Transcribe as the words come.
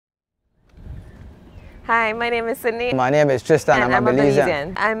Hi, my name is Sydney. My name is Tristan. And I'm a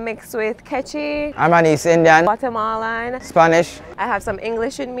Belizean. I'm mixed with Quechua, I'm an East Indian, Guatemalan, Spanish, I have some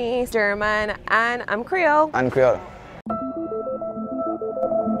English in me, German, and I'm Creole. and Creole.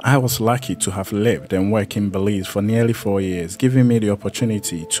 I was lucky to have lived and worked in Belize for nearly 4 years, giving me the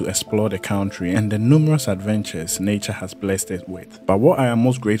opportunity to explore the country and the numerous adventures nature has blessed it with. But what I am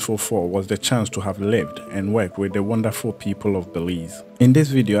most grateful for was the chance to have lived and worked with the wonderful people of Belize. In this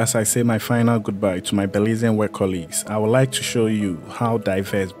video, as I say my final goodbye to my Belizean work colleagues, I would like to show you how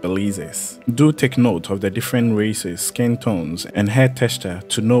diverse Belize is. Do take note of the different races, skin tones, and hair texture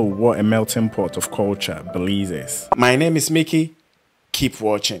to know what a melting pot of culture Belize is. My name is Mickey. Keep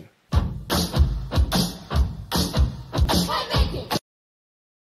watching.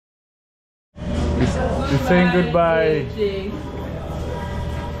 We're saying goodbye.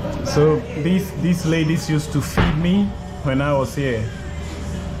 So these ladies used to feed me when I was here.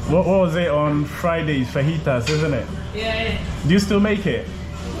 What was it on Fridays? Fajitas, isn't it? Yeah. Do you still make it?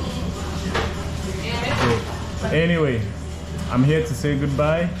 Yeah. Anyway, I'm here to say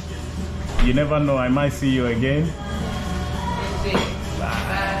goodbye. You never know, I might see you again.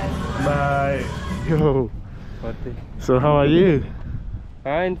 Bye. Yo. So how are you?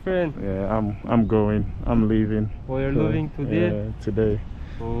 Fine, friend. Yeah, I'm going. I'm leaving. Oh, you're leaving today? Yeah, today.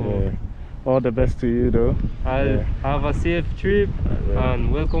 Oh. Yeah. All the best to you, though. I'll have a safe trip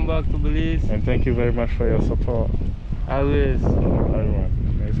and welcome back to Belize. And thank you very much for your support. Always.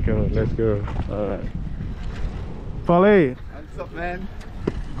 Everyone, let's go. Let's go. All right. Polly. What's up, man?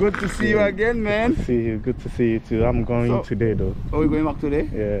 Good to see you again, man. Good to see you. Good to see you too. I'm going today, though. Oh, we're going back today?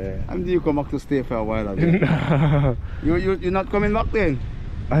 Yeah. And do you come back to stay for a while again? You're not coming back then?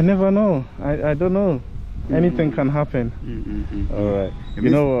 I never know. I don't know. Anything can happen. All right. You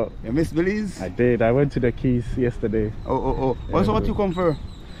know what? You miss Belize? I did. I went to the Keys yesterday. Oh. So what you come for?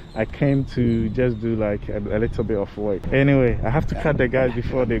 I came to just do like a little bit of work. Anyway, I have to cut the guys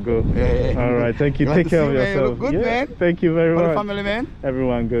before they go. Yeah. All right, thank you. Take care of yourself. Good, man. Thank you very much. The family, man?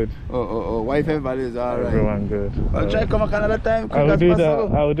 Everyone good. Oh. Wife, everybody is all right. Everyone good. I'll try to come back another time. I will do that.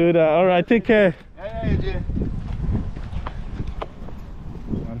 I will do that. All right, take care. Yeah.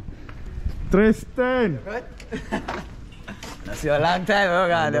 Tristan. Good? I see you a long time, oh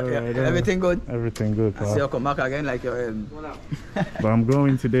God. Everything good? Everything good. I see you come back again like you're But I'm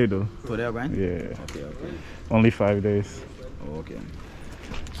going today though. Today again? Yeah. Okay. Only 5 days. Oh, okay.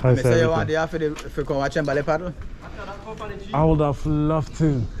 How's say you want the half if you come watch and ballet paddle? I would have loved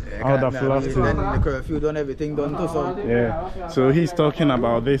to. I would have loved to. Then the curfew done, everything done too, so. Yeah. So he's talking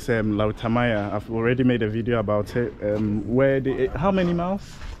about this Lautamaya. I've already made a video about it. How many miles?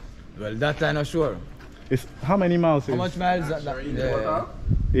 Well, that I'm not sure. It's how many miles? How much miles?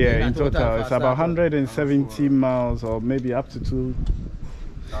 Yeah, in total it's about 170 miles or maybe up to 2.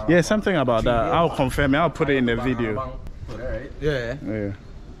 Yeah, something about that. I'll confirm it. I'll put it in the video. Yeah.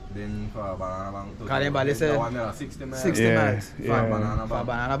 Then for banana bank 60 miles. Yeah. For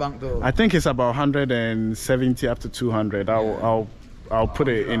banana bank too. I think it's about 170 up to 200. I'll put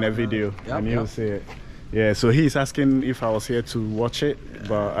it in a video and you'll see it. Yeah, so he's asking if I was here to watch it,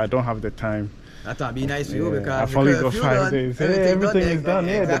 but I don't have the time. That would be nice for you because I've only got 5 days. Everything is done.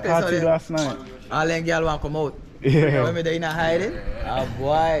 Yeah, the party last night. All them girls want to come out. Yeah. When they're in hiding, oh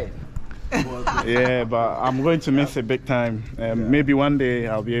boy. Yeah, but I'm going to miss it big time. Maybe one day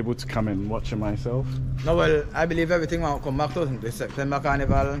I'll be able to come and watch it myself. No, well, I believe everything will come back to the September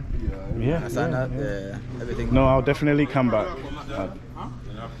Carnival. Yeah. Everything. No, I'll definitely come back.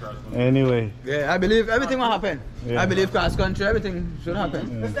 Anyway. Yeah, I believe everything will happen. Yeah. I believe cross country, everything should happen.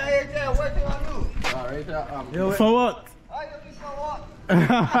 Mr. Agyei, what do you want to do? For what?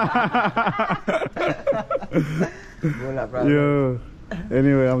 Yo.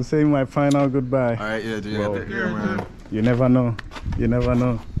 Anyway, I'm saying my final goodbye. Alright, yeah, take care, man. You never know. You never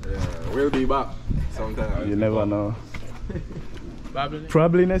know. Yeah, we'll be back sometime. You never know.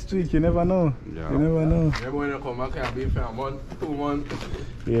 Probably next week, you never know. Yeah. You never know. Maybe when you come back, I'll be for a month, 2 months.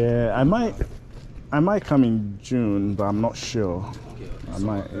 Yeah, I might come in June, but I'm not sure. I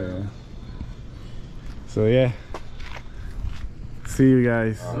might, yeah. So yeah. See you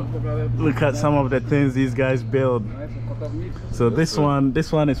guys. Look at some of the things these guys build. So this one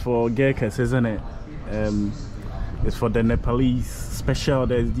is for Gekas, isn't it? It's for the Nepalese special.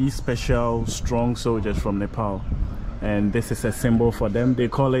 There's these special strong soldiers from Nepal, and this is a symbol for them. They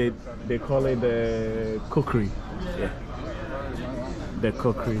call it the kukri. Yeah, the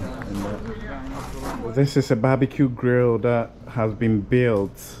kukri. This is a barbecue grill that has been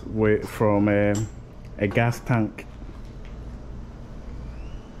built from a gas tank.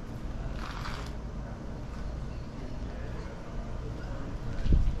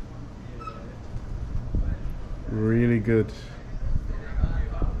 Really good.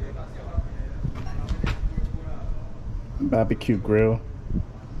 Barbecue grill.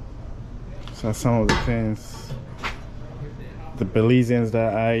 So some of the things the Belizeans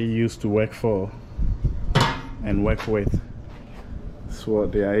that I used to work for and work with. That's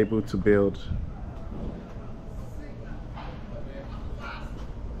what they are able to build.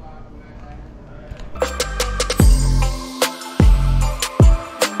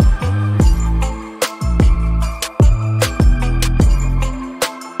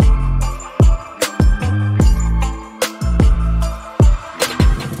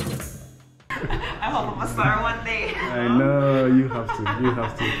 I know, you have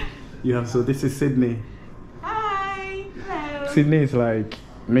to. So this is Sydney. Hi. Hello. Sydney is like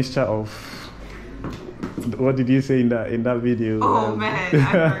mixture of, what did you say in that video? Oh man, I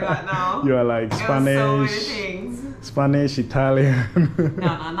forgot now. You are like Spanish. So many things. Spanish, Italian.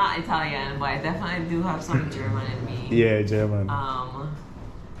 No, not Italian, but I definitely do have some German in me. Yeah, German. All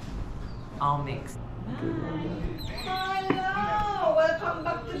mixed. Hello, welcome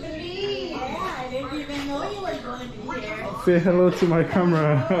back to Belize. Yeah, I didn't even know you were going to be here. Say hello to my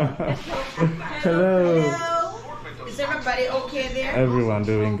camera. Hello. Hello. Is everybody okay there? Everyone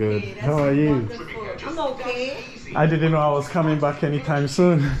doing good. How are you? Wonderful. I'm okay. I didn't know I was coming back anytime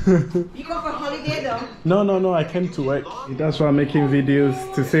soon. You go for holiday though? No, I came to work. That's why I'm making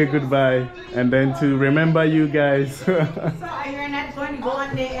videos to say goodbye and then to remember you guys. So you're not going to go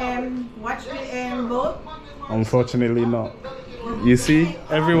on the watch the boat? Unfortunately not. You see,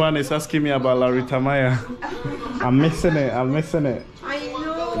 everyone is asking me about Larita Maya. I'm missing it. I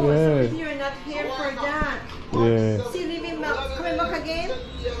know. Yeah. So you're not here for that. Yeah. Still leaving back, coming back again?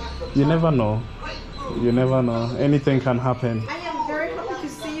 You never know. You never know. Anything can happen. I am very happy to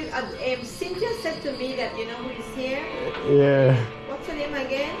see you. Cynthia said to me that you know who is here. Yeah. What's her name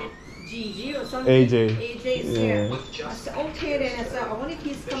again? Gigi or something? Agyei. Agyei is here. I said, okay then. I said, I wonder if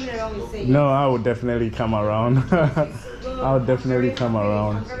he's coming around and say No, I would definitely come around. I would definitely come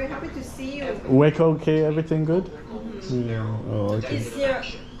around. I'm very happy to see you. Work okay? Everything good? Yeah. Oh, okay. Is your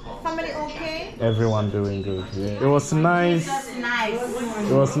family okay? Everyone doing good. Yeah. It was nice. That's nice.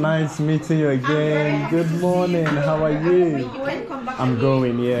 It was nice meeting you again. Good morning. How are you? You won't come back I'm again?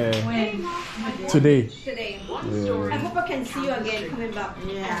 going. Yeah. When? Today. Today. Yeah. I hope I can see you again coming back.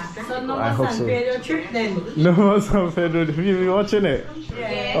 Yeah. So no I hope so. your trip then? No, San Pedro. Have you been watching it?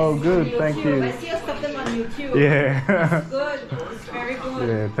 Yes. Oh, good. Thank YouTube. you. I see your stuff them on YouTube. Yeah. Good. It's very good.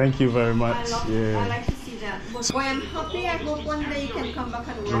 Yeah. Thank you very much. I Yeah. like to see that. But boy, I'm happy. I hope one day you can come back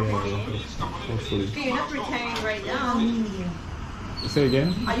and work again. Hopefully. Okay, you're not retiring right now. Say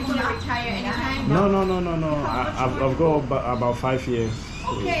again? Are you going to retire anytime? No. I've got about 5 years.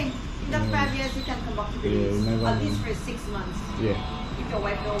 Okay. In that 5 years, you can come back to Belize. Yeah, never At least know. for 6 months. Yeah. If your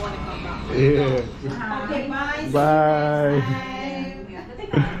wife don't want to come back. Yeah. Okay, bye. Bye. Bye.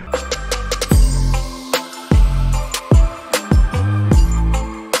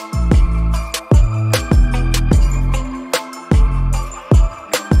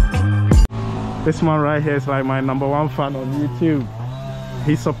 This man right here is like my #1 fan on YouTube.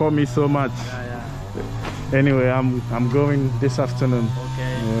 He support me so much. Anyway, I'm going this afternoon. Okay.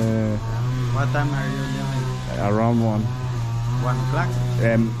 Yeah, What time are you leaving? around 1. 1 o'clock?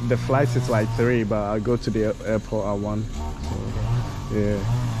 The flight is like 3, but I go to the airport at 1. So, yeah.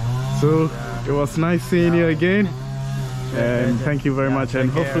 So it was nice seeing you again. And thank you very much. And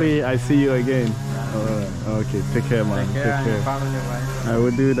hopefully I see you again. Alright. Okay. Take care, man. Take care. Family, right? I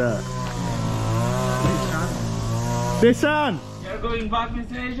will do that. Deshan! You're going back,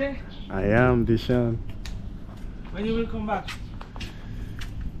 Mr. Agyei? I am Deshan. When you will come back?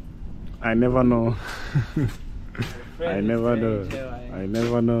 I never know. Friend, I never Mr. know. Agyei, I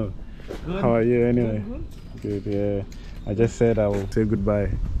never know. Good. How are you anyway? Good, yeah. I just said I will say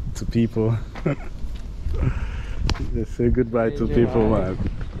goodbye to people. Just say goodbye to people, man.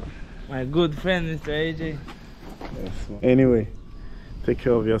 My good friend, Mr. Agyei. Yes, man. Anyway, take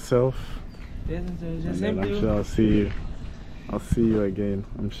care of yourself. Yes, Mr. Agyei. And Same then to I'm you. sure I'll see you. I'll see you again,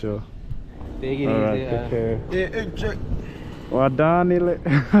 I'm sure. Take it Alright, easy. take care. Hey, check. Well done, Ile.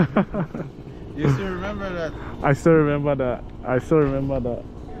 You still remember that? I still remember that.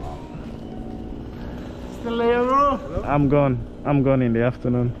 Still there, bro? I'm gone in the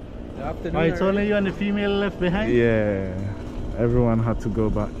afternoon. Oh, it's only you and the female left behind? Yeah, everyone had to go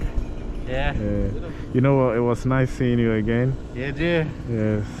back. Yeah. Yeah. You know what? It was nice seeing you again. Yeah, Jay.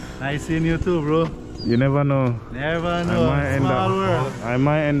 Yes. Nice seeing you too, bro. You never know. Never know. Small world. I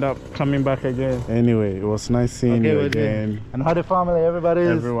might end up coming back again. Anyway, it was nice seeing you well, again. And how the family, everybody is?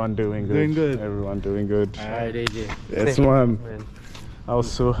 Everyone doing good. Doing good. Everyone doing good. Alright, Agyei. Yes, man. I was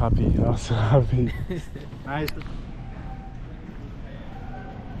so happy. I was so happy. Nice.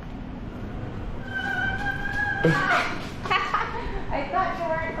 I thought you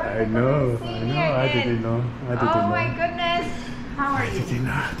weren't going I know. I didn't know. I didn't know. Oh my goodness. How are I you? didn't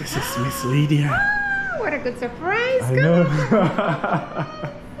know. This is Miss Lydia. Ah, what a good surprise. I know.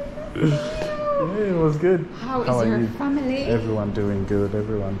 Yeah, it was good. How is are your you? family? Everyone doing good.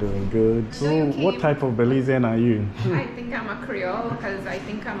 Everyone doing good. So, you what came- type of Belizean are you? I think I'm a Creole because I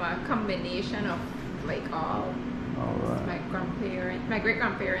think I'm a combination of like all. All right. My great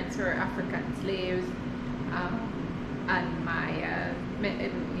grandparents were African slaves, and my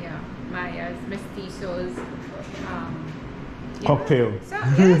mestizos. Cocktail. So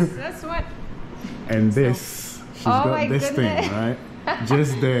yes, that's what. And this, she's Oh got my this goodness. thing, right?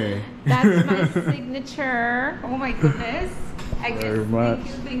 Just there. That's my signature. Oh my goodness. I guess. Very much.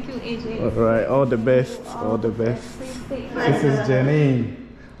 Thank you, AJ. All right, all the best. All the best. Please take This is Jenny.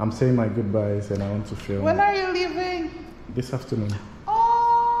 I'm saying my goodbyes and I want to film When are you leaving? this afternoon.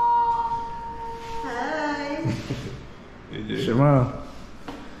 Oh. Hi. Shema.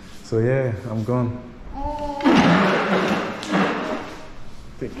 So yeah, I'm gone. Oh.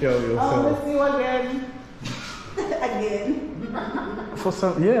 Take care of I'll yourself. miss you again. Again. For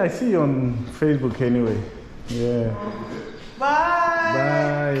some, yeah, I see you on Facebook anyway. Yeah. Bye.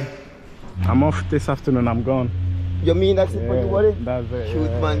 Bye. I'm off this afternoon. I'm gone. You mean that's it for you, buddy? That's it. Shoot,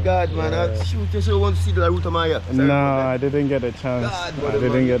 yeah. man. God, man. Yeah. Shoot, you so want to see the Ruta Maya. No, I didn't get a chance. God, I buddy,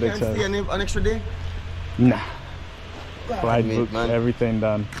 didn't man. get a You can't stay chance. an extra day? Nah. God, Flight mate, booked, man. everything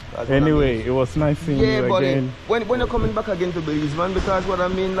done. That's what I Anyway, mean. it was nice seeing Yeah, you buddy. again. When you're coming back again to Belize, man, because what I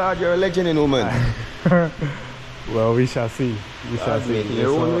mean, lad, you're a legend, you know, man. Well, we shall see. We shall God, see. mate, your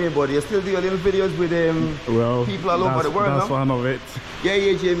own way, buddy. You still do your little videos with Well, people all over that's- the world, That's no? one of it. Yeah,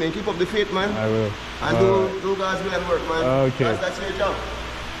 Jay, man. Keep up the faith, man. I will. And do God's will and work, man. Okay. That's your job.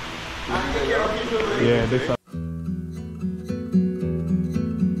 And take care of people, man. Yeah, this.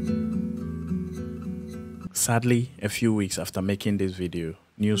 Sadly, a few weeks after making this video,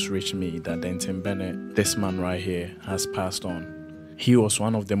 news reached me that Denton Bennett, this man right here, has passed on. He was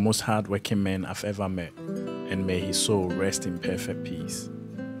one of the most hardworking men I've ever met, and may his soul rest in perfect peace.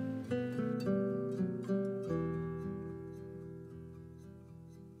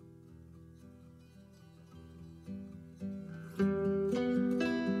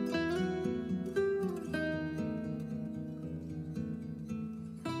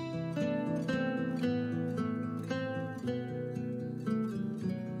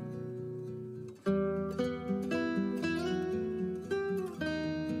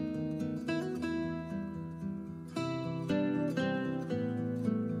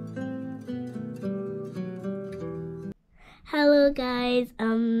 Hello guys,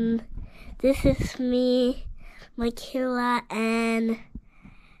 this is me, Michaela, and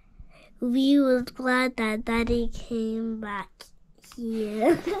we was glad that Daddy came back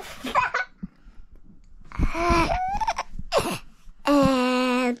here.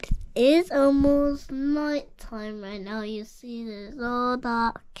 And it's almost night time right now. You see it's all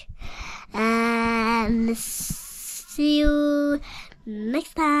dark. And see you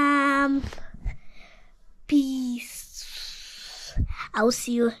next time. Peace. I'll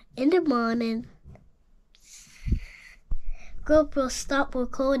see you in the morning. GoPro, stop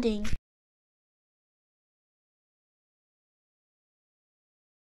recording.